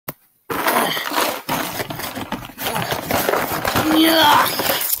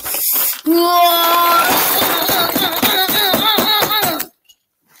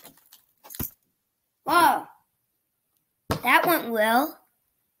Wow, that went well.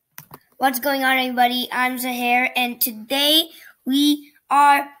 What's going on, everybody? I'm Zahir, and today we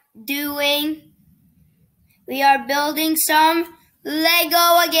are building some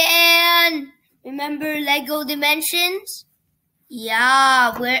Lego again. Remember Lego Dimensions?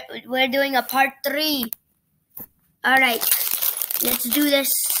 Yeah, we're doing a part 3. All right, let's do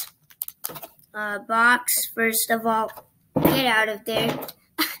this. Box, first of all, get out of there.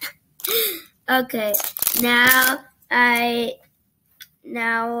 Okay, now I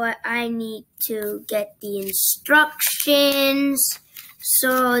need to get the instructions.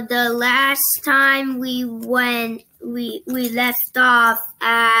 So the last time we left off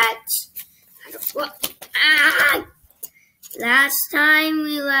at last time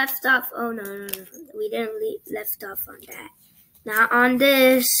we left off. Oh no, we didn't left off on that. Not on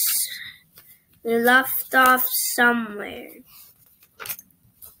this. We left off somewhere.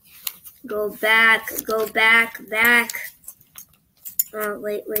 Go back. Oh,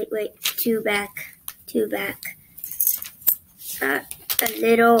 wait. 2 back. A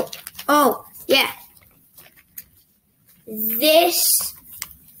little. Oh, yeah. This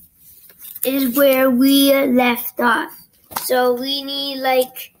is where we left off. So we need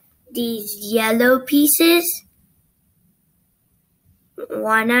like these yellow pieces.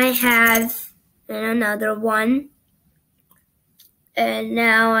 One I have, and another one. And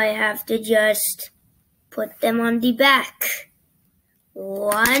now I have to just put them on the back.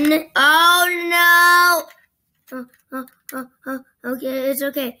 One. Oh no! Okay,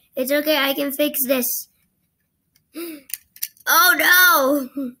 it's okay. I can fix this. Oh no!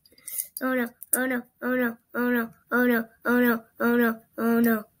 Oh no!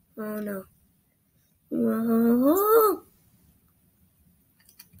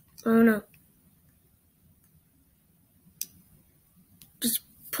 Just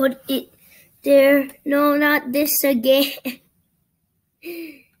put it there. No, not this again.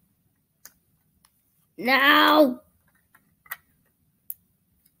 No.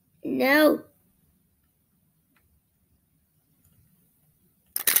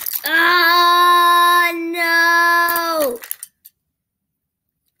 Ah, no.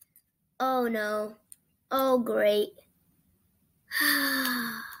 Oh no. Oh great.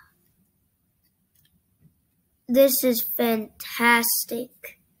 This is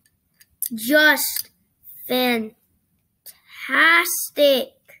fantastic. Just fantastic.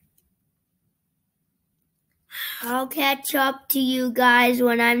 I'll catch up to you guys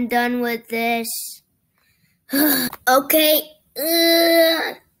when I'm done with this. Okay.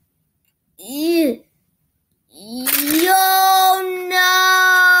 Yo,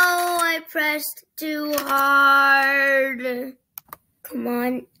 no! I pressed too hard. Come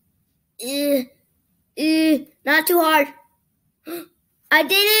on. Not too hard. I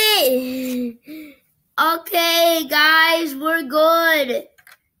did it! Okay, guys, we're good.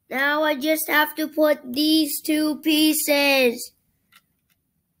 Now I just have to put these 2 pieces.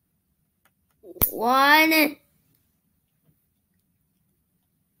 One.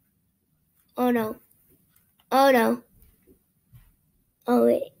 Oh no. Oh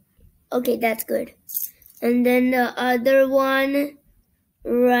wait. Okay, that's good. And then the other one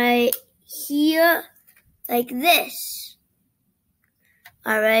right here, like this.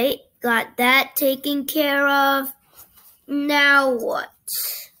 All right, got that taken care of. Now what?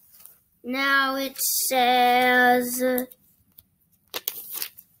 Now it says,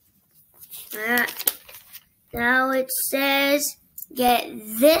 get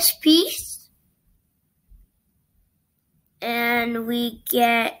this piece, and we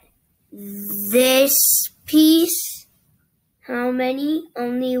get this piece. How many?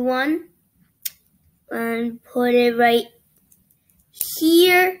 Only one. And put it right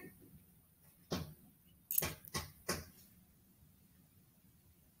here.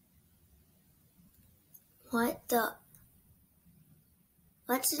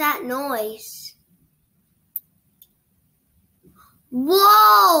 What's that noise?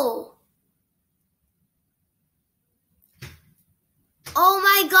 Whoa! Oh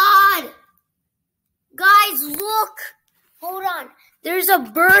my God! Guys, look! Hold on. There's a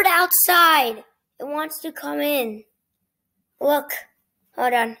bird outside. It wants to come in. Look.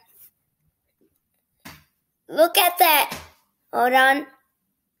 Hold on. Look at that. Hold on.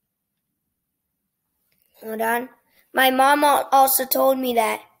 My mom also told me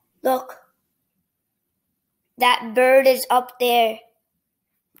that. Look. That bird is up there.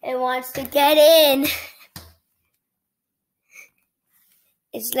 It wants to get in.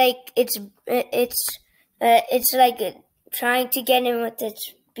 It's like trying to get in with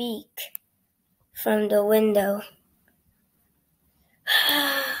its beak from the window.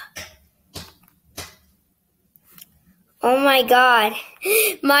 Oh my God.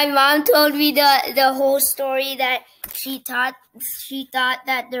 My mom told me the whole story that she thought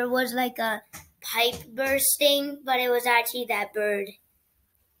that there was like a pipe bursting, but it was actually that bird.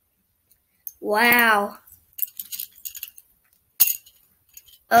 Wow.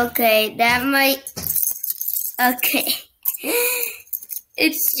 Okay, that might... Okay.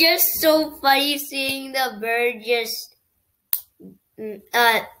 It's just so funny seeing the bird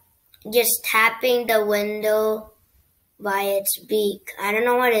just tapping the window by its beak. I don't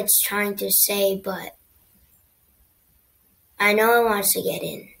know what it's trying to say, but I know it wants to get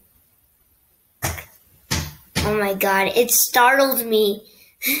in. Oh my God, it startled me.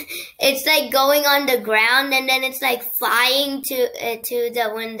 It's like going on the ground and then it's like flying to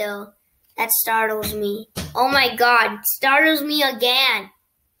the window. That startles me. Oh my God, it startles me again.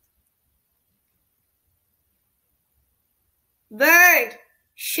 Bird,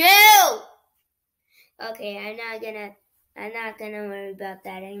 shoo! Okay, I'm not gonna worry about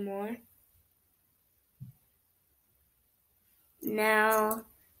that anymore. Now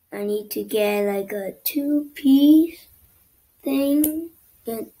I need to get like a 2-piece thing.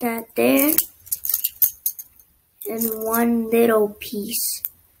 Get that there. And one little piece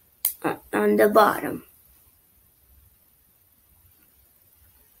on the bottom.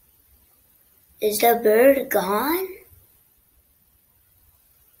 Is the bird gone?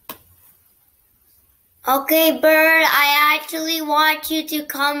 Okay, bird, I actually want you to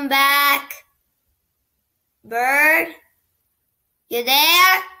come back. Bird, you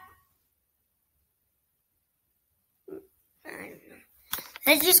there? I don't know.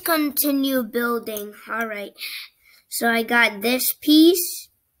 Let's just continue building. All right. So I got this piece.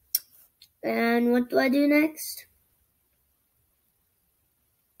 And what do I do next?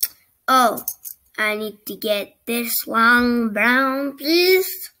 Oh, I need to get this long brown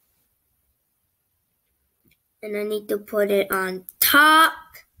piece. And I need to put it on top.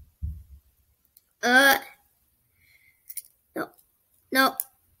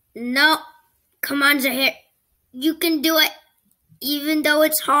 No. Come on, Zahir. You can do it. Even though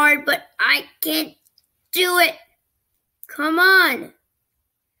it's hard, but I can't do it. Come on.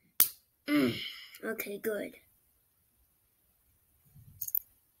 Okay, good.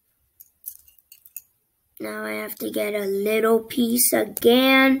 Now I have to get a little piece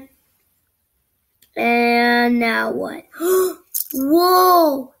again. And now what?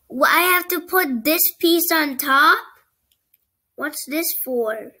 Whoa! I have to put this piece on top? What's this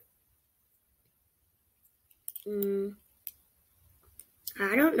for?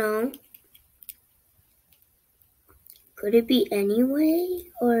 I don't know. Could it be anyway?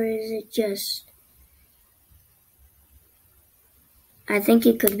 Or is it just... I think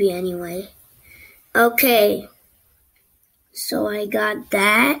it could be anyway. Okay. So I got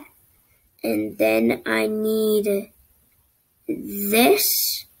that. And then I need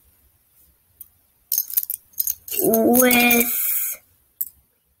this with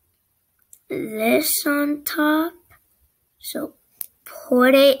this on top. So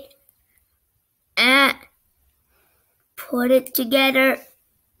put it together.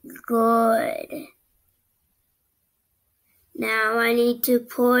 Good. Now I need to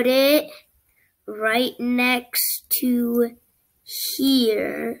put it right next to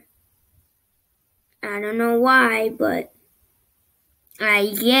here. I don't know why, but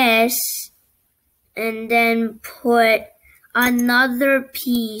I guess. And then put another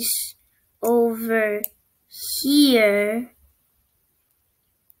piece over here.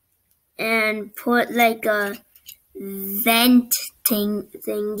 And put like a vent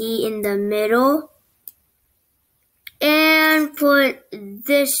thingy in the middle. And put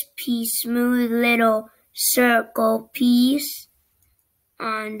this piece, smooth little circle piece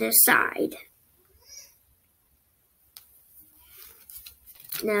on the side.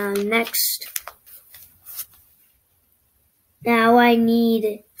 Now I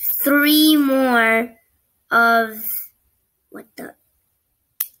need 3 more of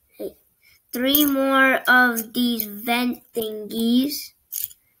 3 more of these vent thingies,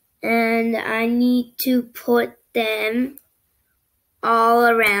 and I need to put them all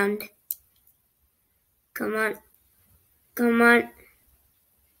around. Come on.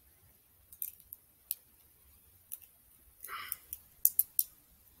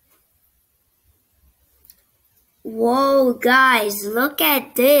 Whoa, guys, look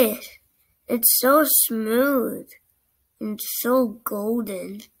at this. It's so smooth and so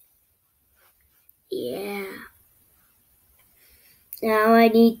golden. Yeah. Now I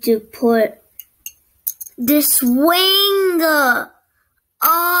need to put this wing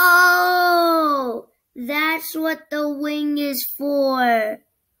Oh, that's what the wing is for.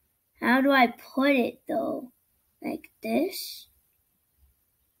 How do I put it though? Like this?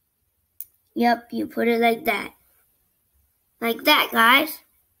 Yep, you put it like that. Like that, guys.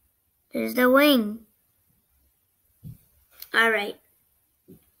 There's the wing. Alright.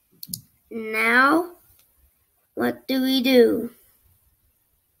 Now, what do we do?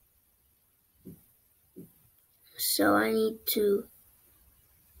 So I need to...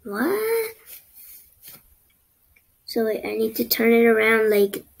 What? So wait, I need to turn it around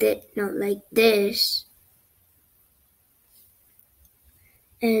like this. No, like this.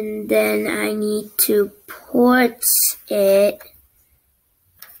 And then I need to put it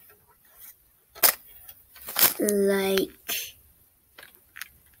like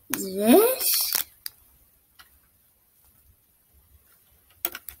this.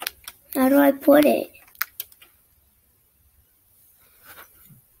 How do I put it?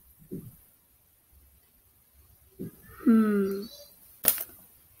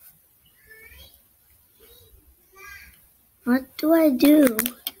 What do I do?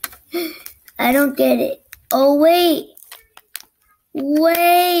 I don't get it. Oh, wait.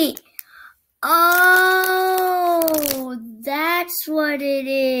 Wait. Oh, that's what it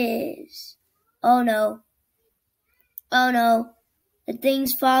is. Oh, no. Oh, no. The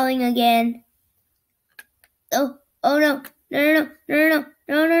thing's falling again. Oh, oh, no. No, no, no, no,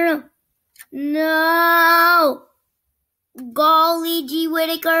 no, no, no, no. Golly gee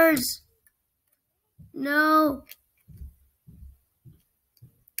Whittakers. No.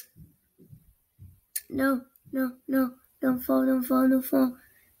 No, no, no. Don't fall, don't fall, don't fall.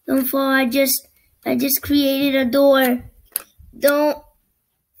 Don't fall. I just created a door. Don't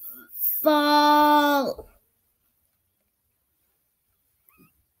fall.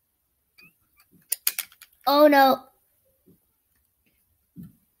 Oh no.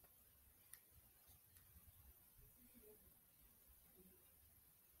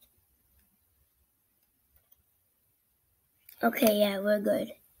 Okay, yeah, we're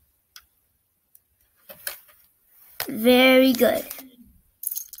good. Very good.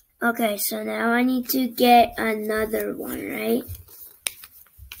 Okay, so now I need to get another one, right?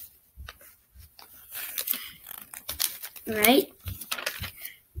 Right?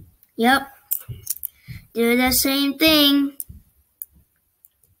 Yep. Do the same thing.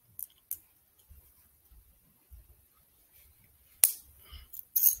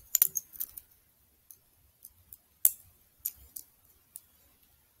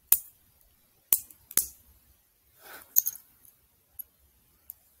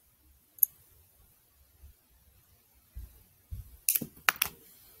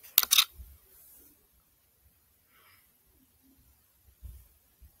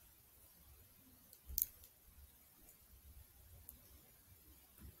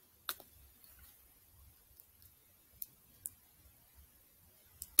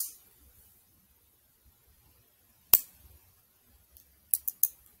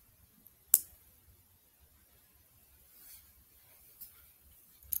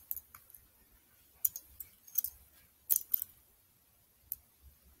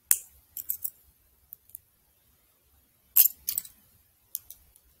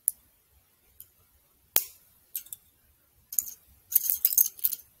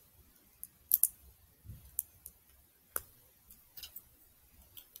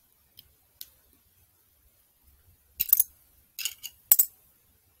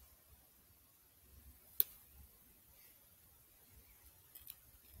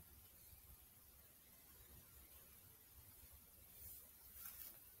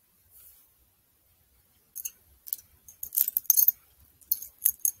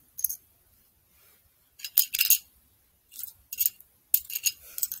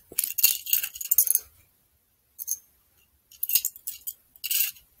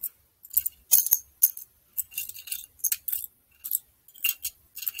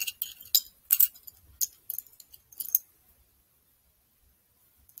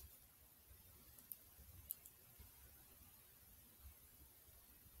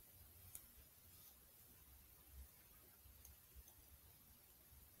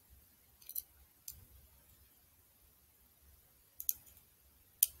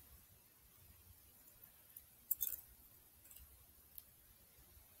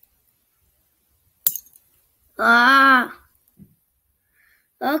 Ah.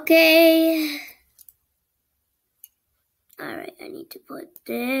 Okay. Alright, I need to put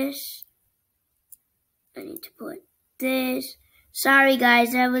this. I need to put this. Sorry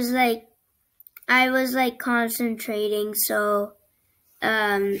guys, I was like concentrating, so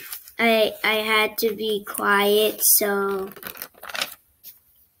I I had to be quiet, so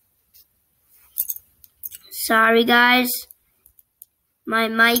sorry guys. My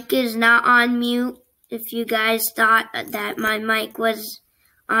mic is not on mute. If you guys thought that my mic was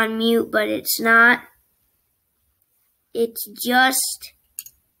on mute, but it's not. It's just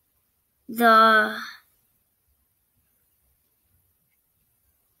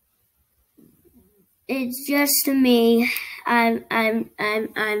it's just me. I'm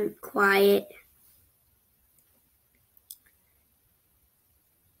quiet.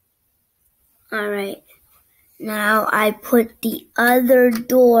 All right. Now I put the other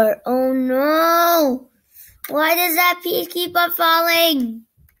door. Oh no! Why does that piece keep on falling?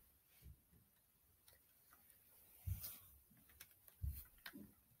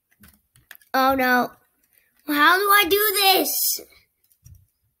 Oh no. How do I do this?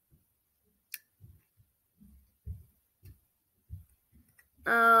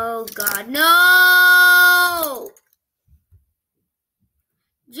 Oh God, no!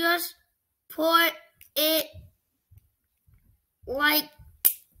 Just put it like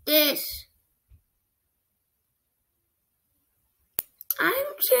this.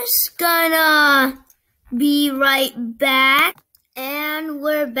 I'm just gonna be right back. And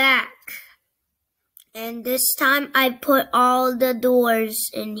we're back. And this time I put all the doors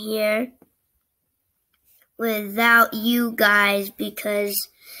in here without you guys because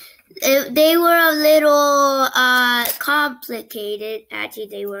they were a little complicated. Actually,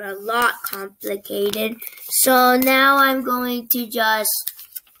 they were a lot complicated. So now I'm going to just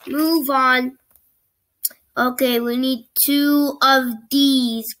move on. Okay, we need 2 of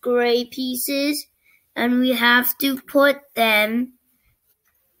these gray pieces, and we have to put them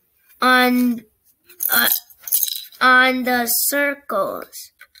on the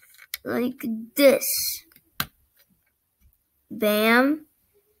circles like this. Bam.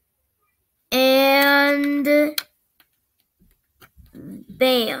 And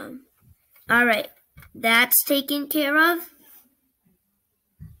bam. All right, that's taken care of.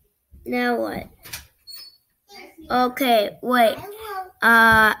 Now what? Okay, wait.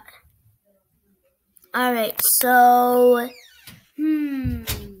 All right, so,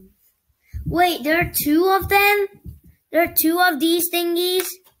 wait, there are 2 of them? There are 2 of these thingies?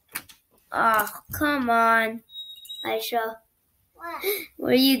 Oh, come on, Aisha. What?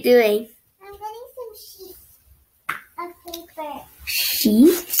 What are you doing? I'm getting some sheets of paper.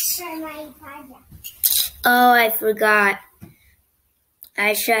 Sheets? For my project. Oh, I forgot.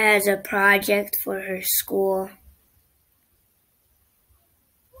 Aisha has a project for her school.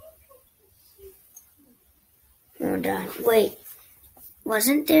 Hold on. Wait.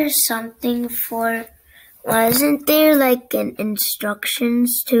 Wasn't there like an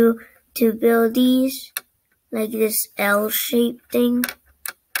instructions to build these? Like this L-shaped thing?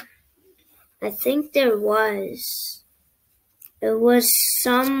 I think there was. It was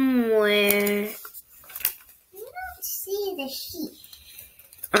somewhere. You don't see the sheet.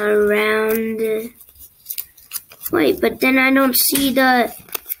 Around. Wait, but then I don't see the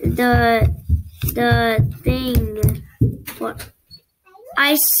thing. What?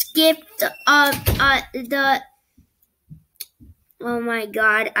 I skipped the. Oh my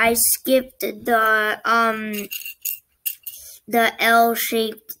God! I skipped the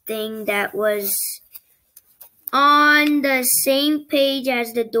L-shaped thing that was on the same page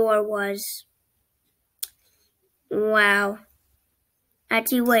as the door was. Wow.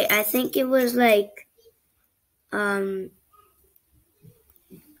 Actually, wait. I think it was like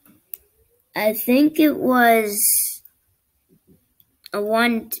I think it was a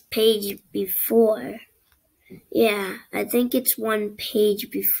 1 page before. Yeah, I think it's 1 page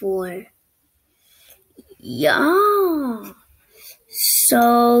before. Yeah.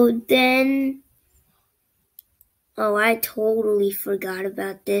 So then, oh, I totally forgot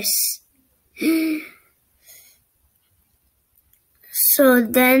about this. So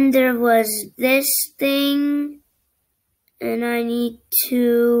then there was this thing, and I need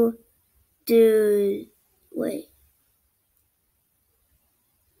to do, wait.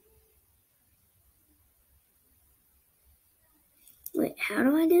 Wait, how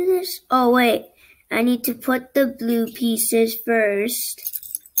do I do this? Oh, wait. I need to put the blue pieces first.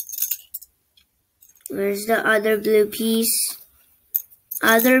 Where's the other blue piece?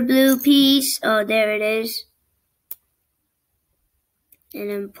 Other blue piece. Oh, there it is. And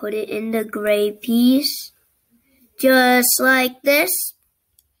then put it in the gray piece. Just like this.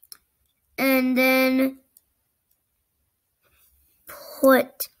 And then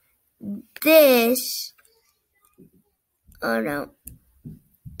put this. Oh no.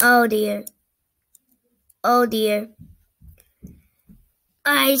 Oh dear. Oh dear.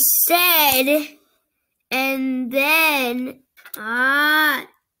 I said, and then, oh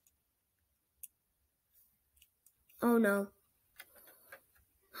no.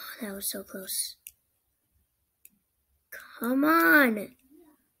 That was so close. Come on.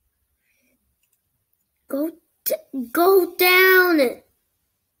 Go down.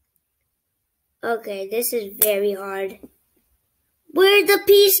 Okay, this is very hard. Where'd the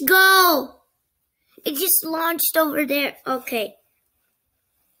piece go? It just launched over there. Okay.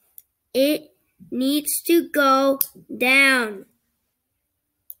 It needs to go down.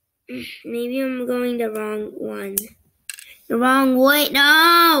 Maybe I'm going the wrong one. The wrong way.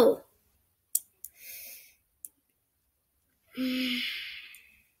 No!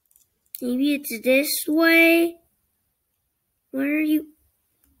 Maybe it's this way. Where are you?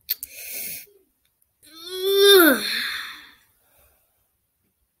 Ugh.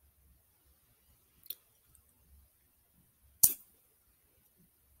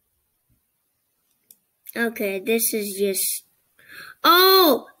 Okay, this is just...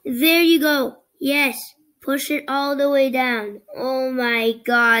 Oh, there you go. Yes, push it all the way down. Oh my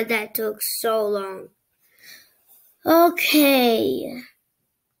God, that took so long. Okay.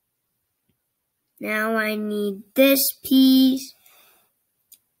 Now I need this piece.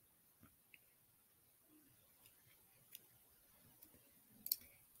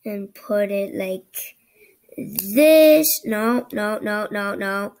 And put it like this. No.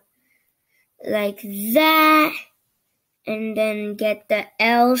 Like that. And then get the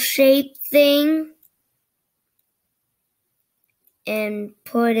L-shaped thing. And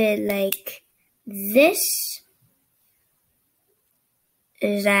put it like this.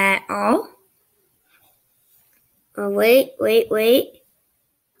 Is that all? Oh, wait.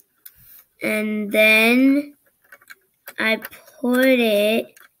 And then I put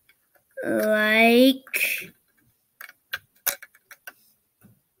it like...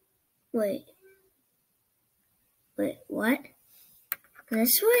 Wait, what?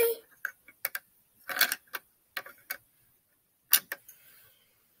 This way?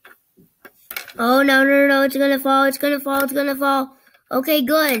 Oh, no, it's gonna fall. Okay,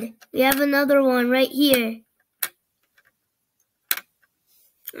 good. We have another one right here.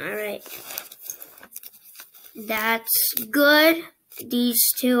 Alright. That's good.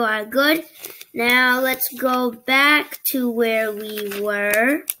 These two are good. Now let's go back to where we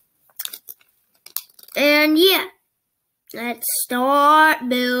were. And yeah, let's start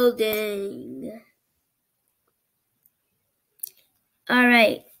building.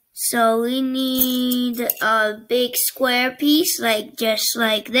 Alright, so we need a big square piece, just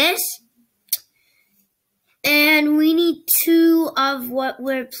like this. And we need 2 of what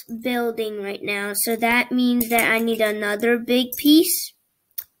we're building right now. So that means that I need another big piece.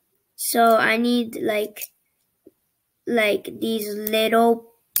 So I need like these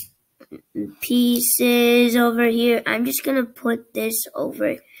little pieces over here. I'm just gonna put this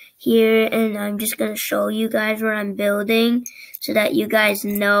over here and I'm just gonna show you guys what I'm building so that you guys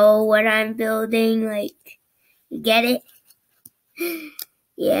know what I'm building. Like, you get it?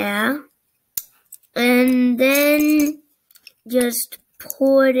 Yeah. And then just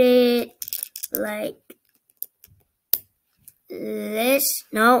put it like this.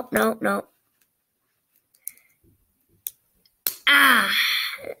 No.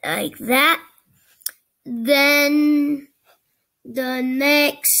 Like that. Then the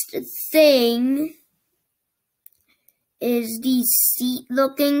next thing is these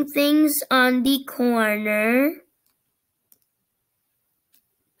seat-looking things on the corner.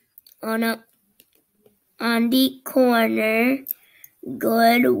 On the corner.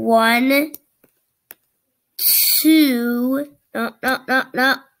 Good. 1, 2. No.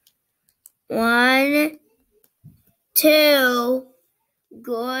 1, 2.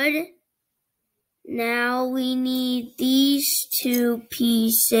 Good. Now we need these 2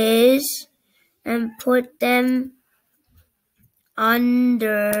 pieces and put them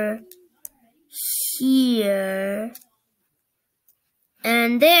under here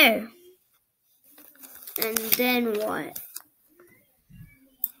and there. And then what?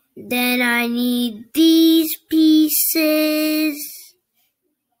 Then I need these pieces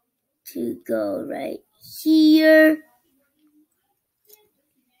to go right here.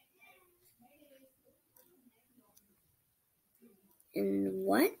 And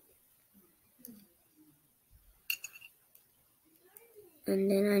what?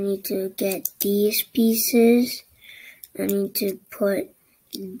 And then I need to get these pieces. I need to put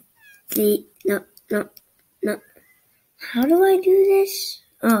the... No. How do I do this?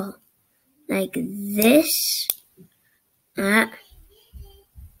 Oh, like this. And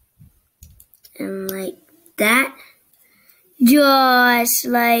like that. Just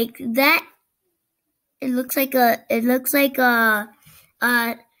like that. It looks like a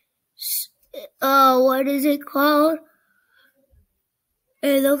what is it called?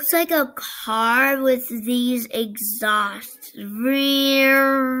 It looks like a car with these exhausts.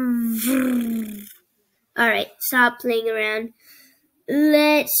 Alright, stop playing around.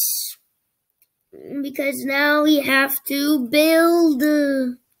 Because now we have to build.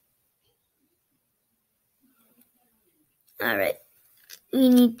 Alright, we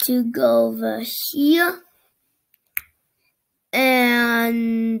need to go over here.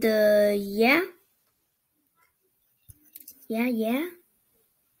 And, yeah.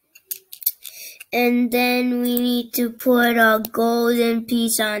 And then we need to put a golden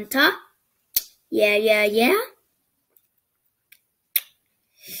piece on top. Yeah.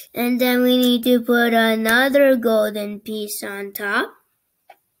 And then we need to put another golden piece on top.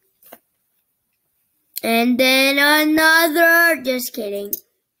 And then another, just kidding.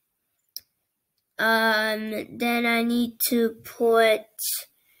 Then I need to put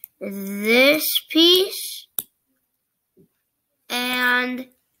this piece and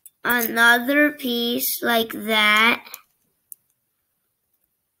another piece like that.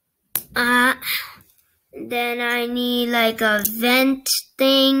 Then I need like a vent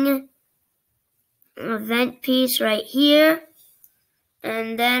thing, a vent piece right here.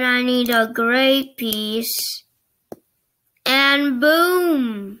 And then I need a gray piece. And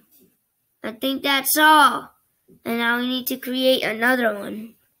boom! I think that's all. And now we need to create another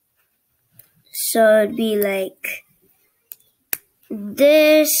one. So it'd be like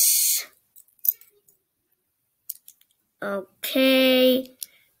this. Okay.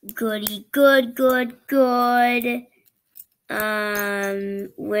 Goody good.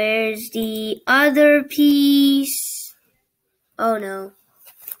 Where's the other piece? Oh no.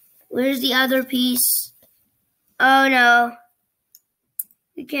 Where's the other piece? Oh no.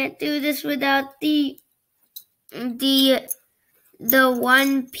 We can't do this without the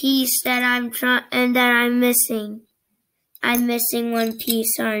one piece that I'm missing. I'm missing one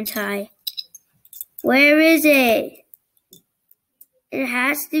piece, aren't I? Where is it? It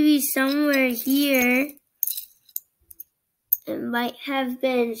has to be somewhere here. It might have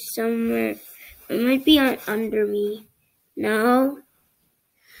been somewhere. It might be under me. No.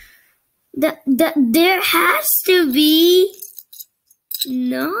 There has to be.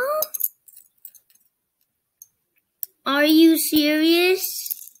 No? Are you serious?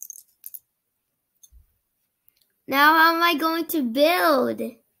 Now how am I going to build?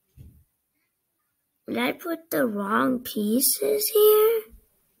 Did I put the wrong pieces here?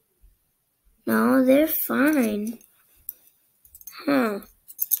 No, they're fine. Huh.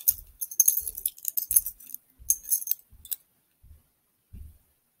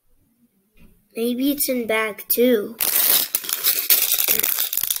 Maybe it's in bag 2.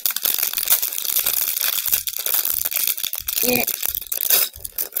 Yeah.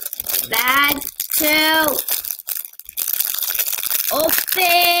 Bag 2.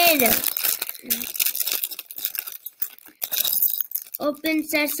 Open. Open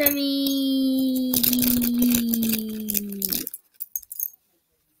sesame.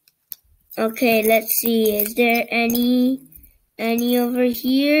 Okay, let's see. Is there any over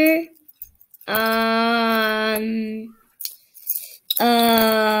here?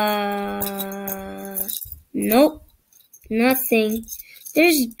 Nope. Nothing.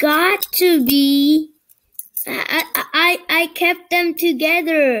 There's got to be. I kept them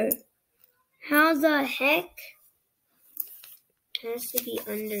together. How the heck? It has to be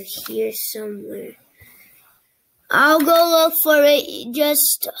under here somewhere. I'll go look for it.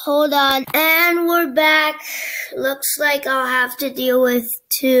 Just hold on. And we're back. Looks like I'll have to deal with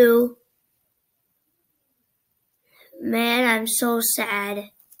 2. Man, I'm so sad.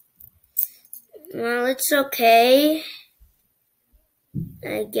 Well, it's okay.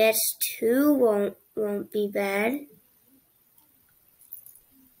 I guess 2 won't be bad.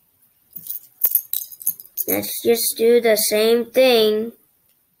 Let's just do the same thing,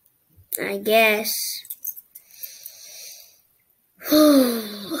 I guess.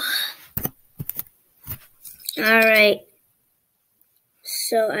 Alright.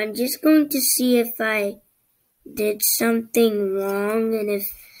 So I'm just going to see if I did something wrong and if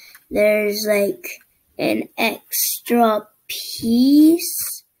there's like an extra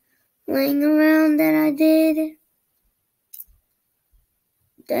piece laying around that I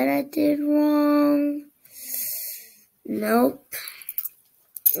did wrong. Nope.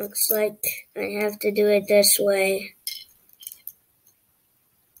 Looks like I have to do it this way.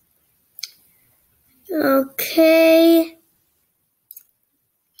 Okay.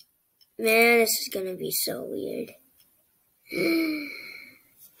 Man, this is gonna be so weird. Whee!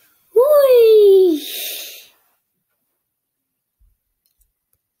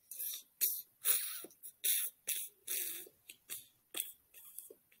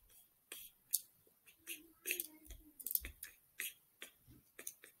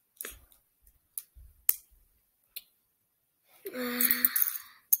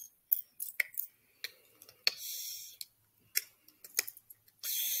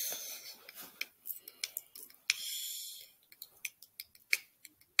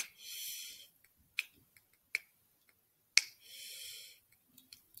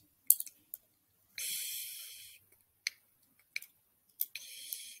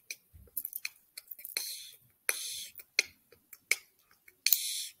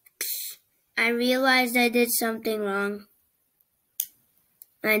 I realized I did something wrong.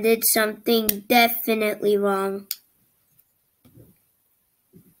 I did something definitely wrong.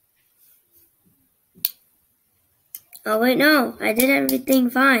 Oh wait, no, I did everything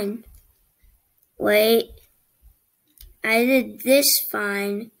fine. Wait, I did this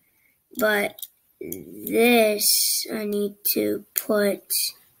fine, but this I need to put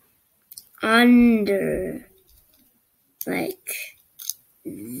under, like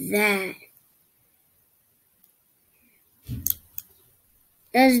that.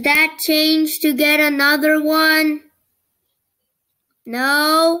 Does that change to get another one?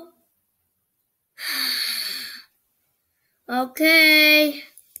 No? Okay.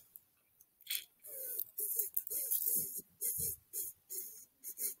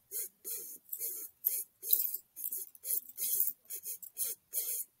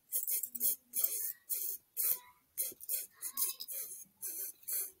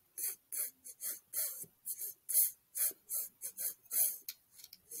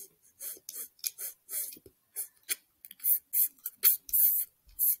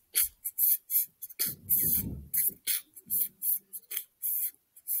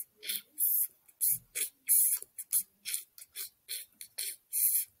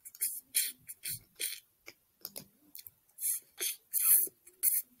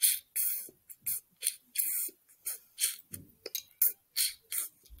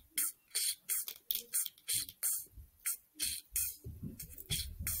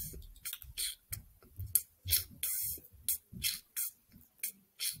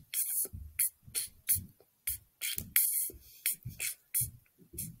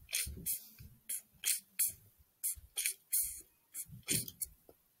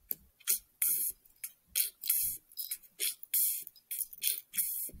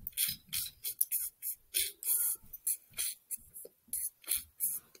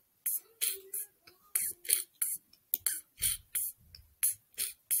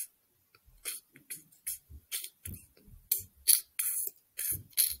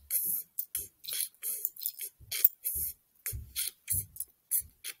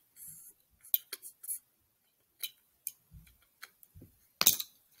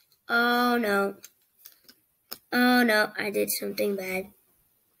 Oh no. Oh no, I did something bad.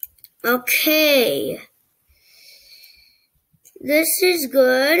 Okay. This is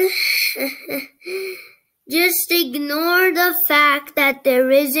good. Just ignore the fact that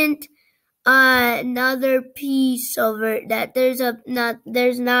there isn't another piece over that there's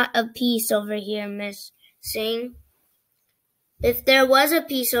not a piece over here missing. If there was a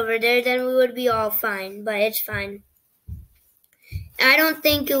piece over there, then we would be all fine, but it's fine. I don't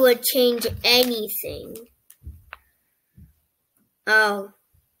think it would change anything. Oh,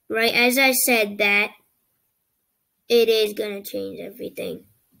 right, as I said that, it is gonna change everything.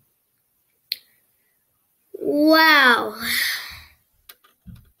 Wow.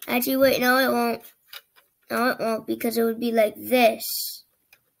 Actually, wait, no, it won't. No, it won't, because it would be like this.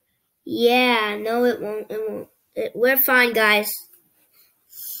 Yeah, no, it won't. It won't. We're fine, guys.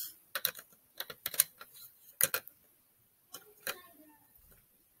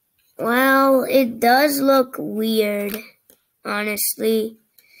 Well, it does look weird, honestly.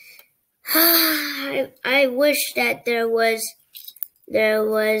 I wish that there was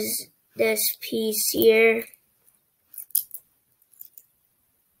this piece here.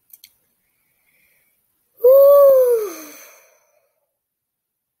 Whew.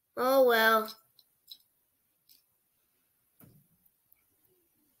 Oh well.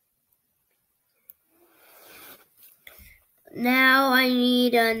 Now I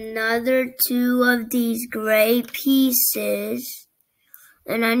need another 2 of these gray pieces.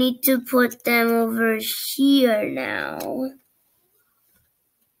 And I need to put them over here now.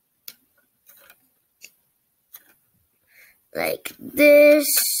 Like this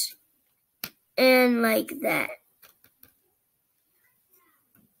and like that.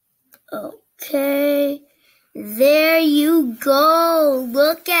 Okay. There you go.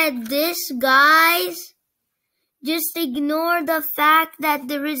 Look at this, guys. Just ignore the fact that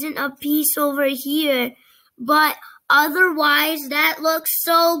there isn't a piece over here. But otherwise, that looks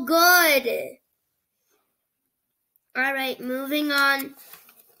so good. Alright, moving on.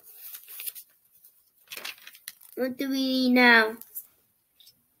 What do we need now?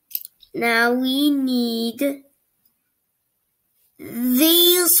 Now we need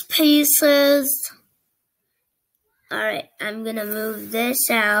these pieces. Alright, I'm gonna move this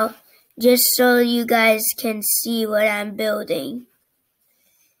out just so you guys can see what I'm building.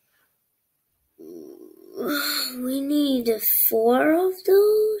 We need 4 of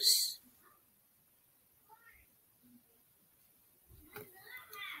those.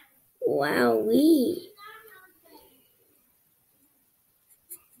 Wowee.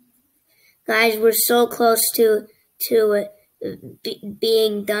 Guys, we're so close to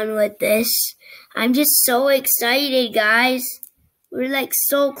being done with this. I'm just so excited, guys. We're like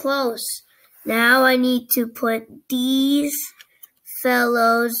so close. Now I need to put these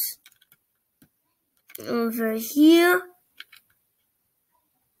fellows over here.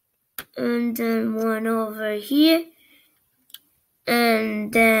 And then one over here.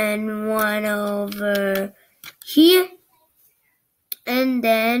 And then one over here. And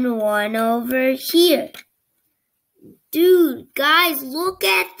then one over here. Dude, guys, look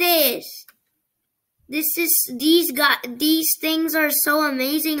at this. These things are so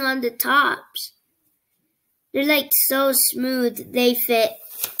amazing on the tops. They're like so smooth. They fit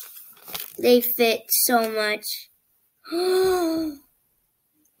so much.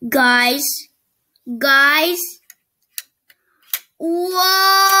 Guys.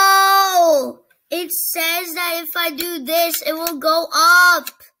 Whoa! It says that if I do this, it will go up.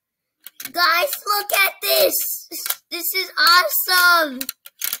 Guys, look at this. This is awesome.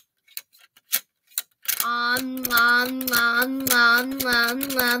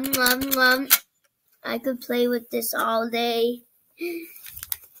 I could play with this all day.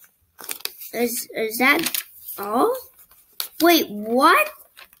 Is that all? Wait, what?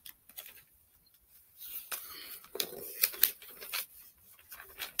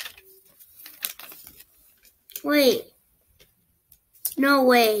 Wait. No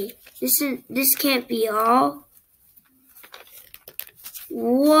way. This can't be all.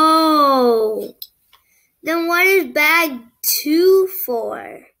 Whoa. Then what is bag 2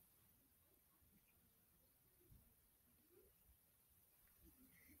 for?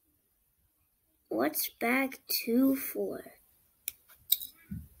 What's bag 2 for?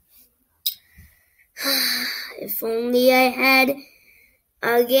 If only I had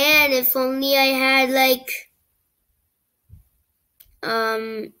like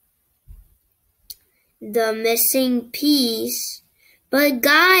the missing piece. But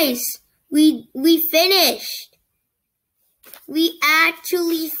guys, we finished. We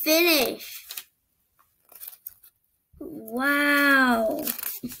actually finished. Wow.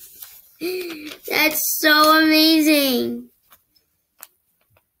 That's so amazing.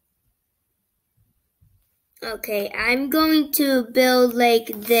 Okay, I'm going to build like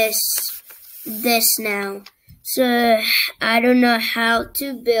this now. So I don't know how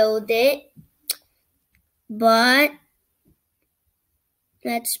to build it, but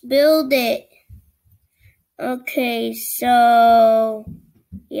let's build it. Okay, so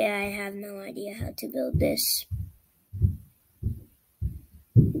yeah, I have no idea how to build this.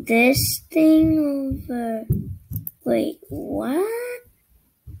 This thing over. Wait, what?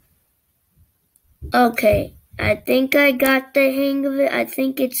 Okay, I think I got the hang of it. I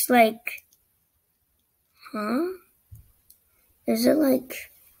think it's like, is it like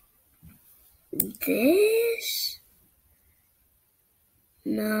this?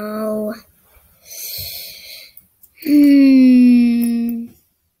 No.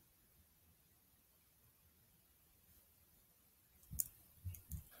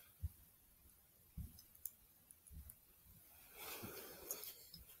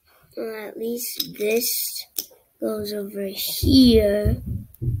 Well, at least this goes over here.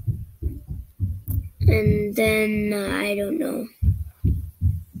 And then, I don't know.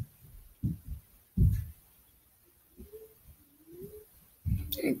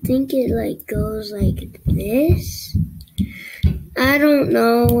 I think it like goes like this. I don't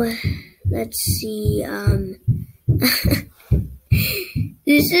know. Let's see.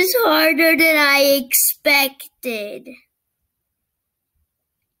 This is harder than I expected.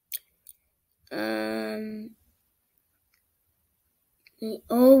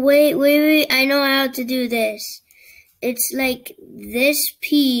 Oh, wait. I know how to do this. It's like this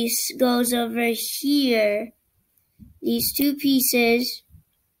piece goes over here. These 2 pieces.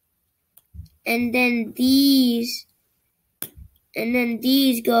 and then these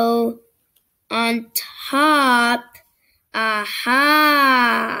go on top.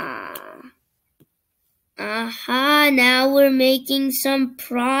 Aha! Aha, now we're making some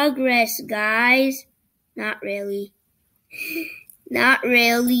progress, guys. Not really. Not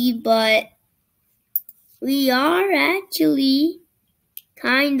really, but we are actually.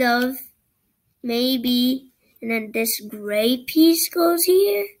 Kind of. Maybe. And then this gray piece goes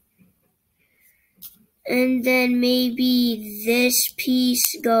here. And then maybe this piece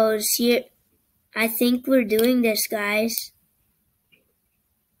goes here. I think we're doing this, guys.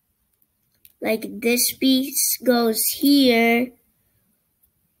 Like this piece goes here.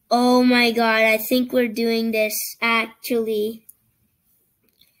 Oh my god, I think we're doing this actually.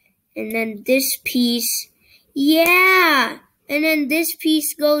 And then this piece, yeah! And then this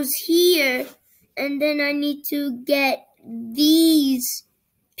piece goes here. And then I need to get these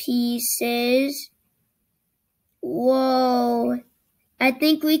pieces. Whoa. I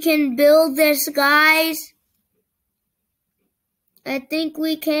think we can build this, guys. I think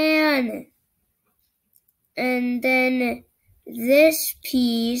we can. And then this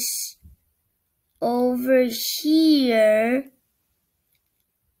piece over here.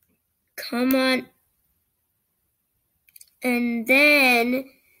 Come on. And then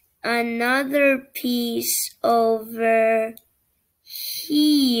another piece over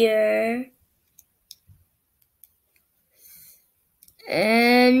here.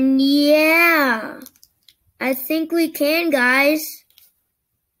 And yeah, I think we can, guys.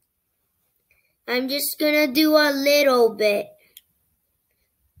 I'm just gonna do a little bit,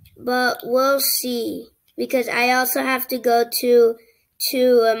 but we'll see, because I also have to go to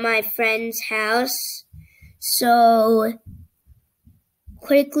my friend's house. So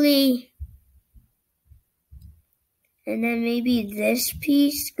quickly, and then maybe this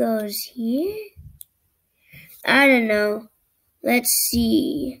piece goes here. I don't know. Let's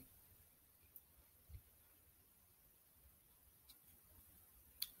see.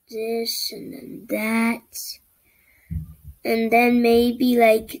 This and then that. And then maybe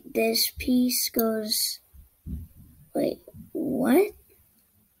like this piece goes. Wait, what?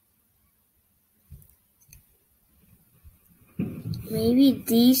 Maybe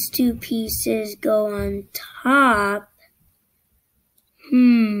these two pieces go on top.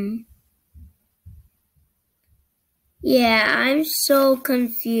 Yeah, I'm so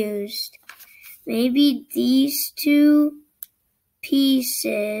confused. Maybe these two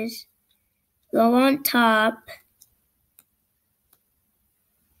pieces go on top.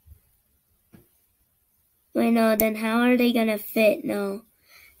 Wait, no, then how are they gonna fit? No,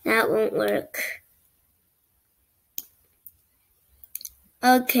 that won't work.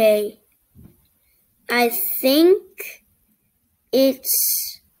 Okay. I think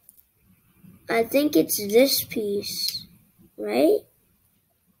it's this piece, right?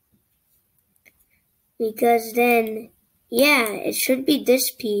 Because then, yeah, it should be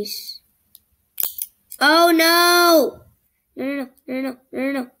this piece. Oh no! No.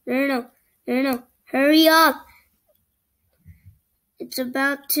 Hurry up! The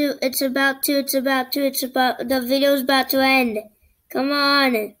video's about to end. Come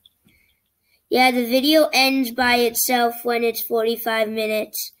on. Yeah, the video ends by itself when it's 45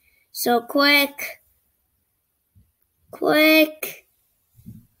 minutes. So quick. Quick.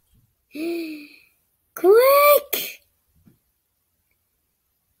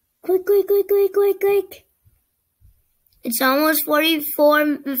 It's almost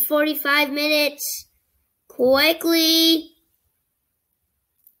 45 minutes. Quickly.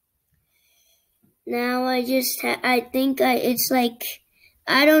 Now it's like,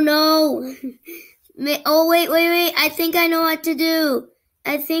 I don't know. Oh, wait. I think I know what to do.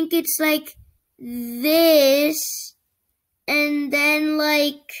 I think it's like this. And then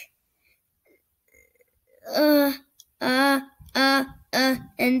like, and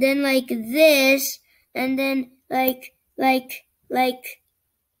then like this. And then like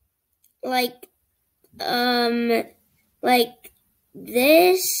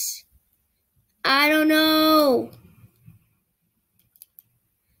this. I don't know.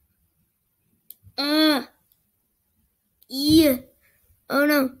 Yeah. Oh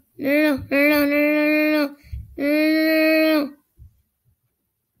no. No.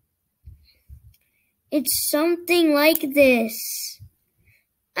 It's something like this.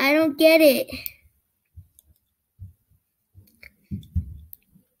 I don't get it.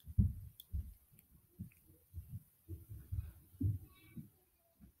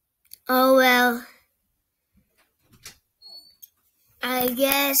 Oh well. I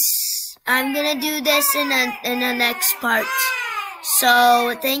guess I'm gonna do this in the next part.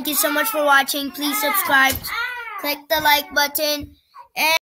 So thank you so much for watching. Please subscribe, click the like button, and